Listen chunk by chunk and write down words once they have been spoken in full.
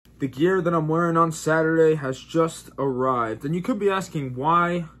The gear that I'm wearing on Saturday has just arrived. And you could be asking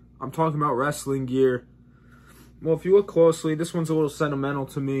why I'm talking about wrestling gear. Well, if you look closely, this one's a little sentimental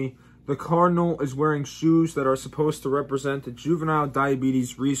to me. The Cardinal is wearing shoes that are supposed to represent the Juvenile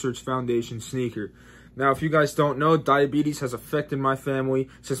Diabetes Research Foundation sneaker. Now, if you guys don't know, diabetes has affected my family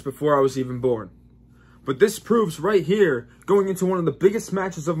since before I was even born. But this proves right here, going into one of the biggest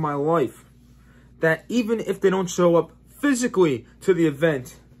matches of my life, that even if they don't show up physically to the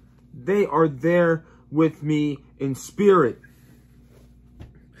event, they are there with me in spirit.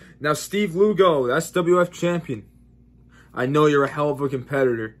 Now, Steve Lugo, SWF champion, I know you're a hell of a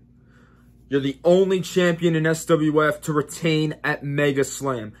competitor. You're the only champion in SWF to retain at Mega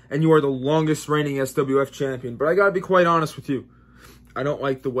Slam, and you are the longest reigning SWF champion. But I gotta be quite honest with you. I don't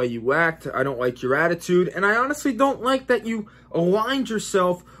like the way you act, I don't like your attitude, and I honestly don't like that you aligned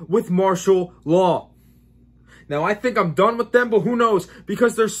yourself with martial law. Now, I think I'm done with them, but who knows?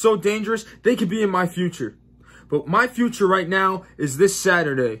 Because they're so dangerous, they could be in my future. But my future right now is this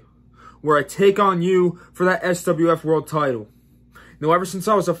Saturday, where I take on you for that SWF World title. Now, ever since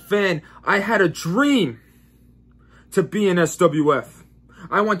I was a fan, I had a dream to be in SWF.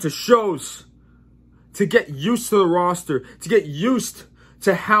 I went to shows to get used to the roster, to get used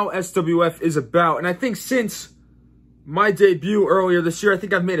to how SWF is about. And I think since my debut earlier this year, I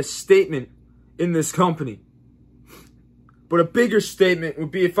think I've made a statement in this company. But a bigger statement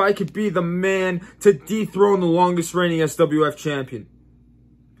would be if I could be the man to dethrone the longest reigning SWF champion.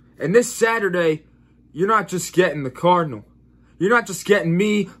 And this Saturday, you're not just getting the Cardinal. You're not just getting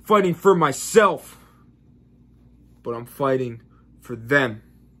me fighting for myself, but I'm fighting for them.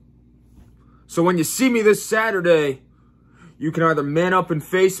 So when you see me this Saturday, you can either man up and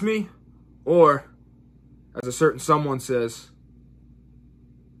face me, or, as a certain someone says,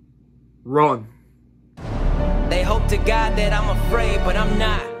 run. They hope to God that I'm afraid, but I'm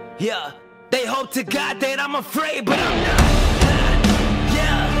not. Yeah. They hope to God that I'm afraid, but I'm not.